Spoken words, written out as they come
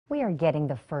We are getting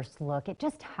the first look at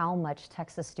just how much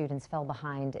Texas students fell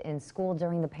behind in school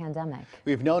during the pandemic.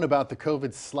 We've known about the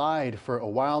COVID slide for a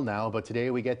while now, but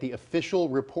today we get the official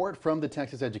report from the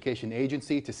Texas Education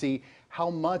Agency to see how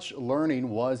much learning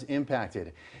was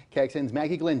impacted. KXAN's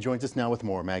Maggie Glenn joins us now with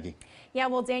more. Maggie. Yeah,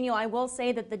 well, Daniel, I will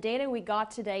say that the data we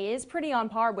got today is pretty on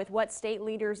par with what state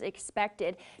leaders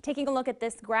expected. Taking a look at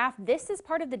this graph, this is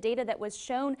part of the data that was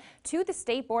shown to the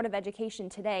State Board of Education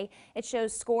today. It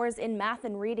shows scores in math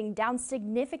and reading down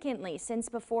significantly since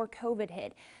before COVID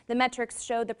hit. The metrics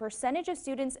show the percentage of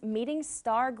students meeting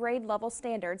star grade level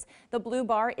standards. The blue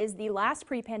bar is the last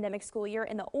pre-pandemic school year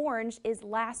and the orange is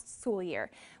last school year,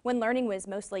 when learning was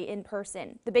mostly in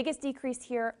person. The biggest decrease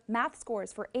here, math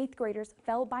scores for 8th graders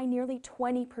fell by nearly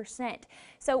 20%.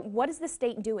 So what is the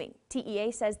state doing?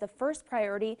 TEA says the first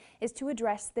priority is to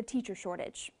address the teacher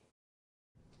shortage.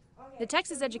 The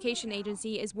Texas Education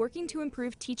Agency is working to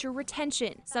improve teacher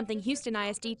retention, something Houston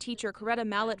ISD teacher Coretta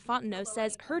Mallett-Fontenot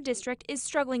says her district is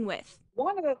struggling with.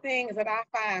 One of the things that I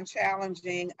find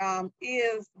challenging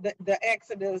is the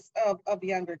exodus of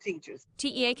younger teachers.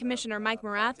 TEA Commissioner Mike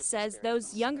Morath says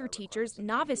those younger teachers,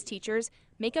 novice teachers,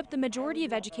 make up the majority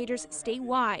of educators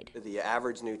statewide. The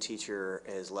average new teacher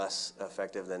is less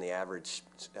effective than the average,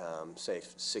 say,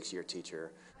 6-year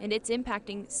teacher. And it's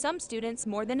impacting some students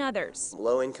more than others.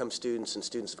 Low-income students and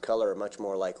students of color are much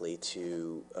more likely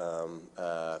to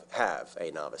have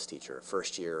a novice teacher,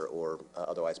 first year or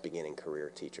otherwise beginning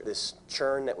career teacher. This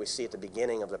churn that we see at the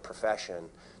beginning of the profession,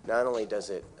 not only does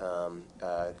it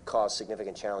cause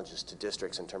significant challenges to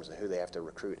districts in terms of who they have to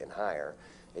recruit and hire,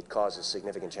 it causes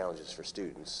significant challenges for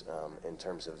students in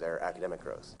terms of their academic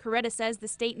growth. Coretta says the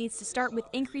state needs to start with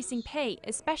increasing pay,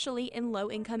 especially in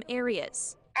low-income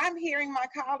areas. I'm hearing my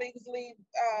colleagues leave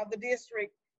the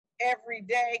district every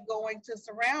day going to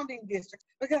surrounding districts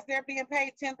because they're being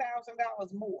paid $10,000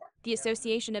 more. The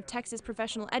Association of Texas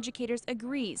Professional Educators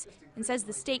agrees and says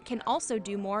the state can also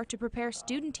do more to prepare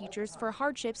student teachers for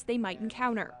hardships they might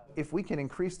encounter. If we can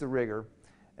increase the rigor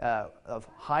of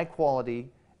high-quality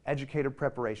educator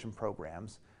preparation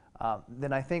programs,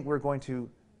 then I think we're going to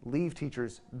leave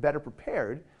teachers better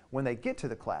prepared when they get to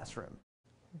the classroom.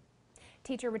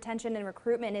 Teacher retention and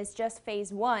recruitment is just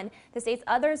phase one. The state's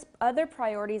other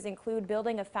priorities include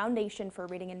building a foundation for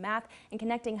reading and math and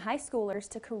connecting high schoolers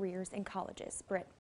to careers and colleges. Britt.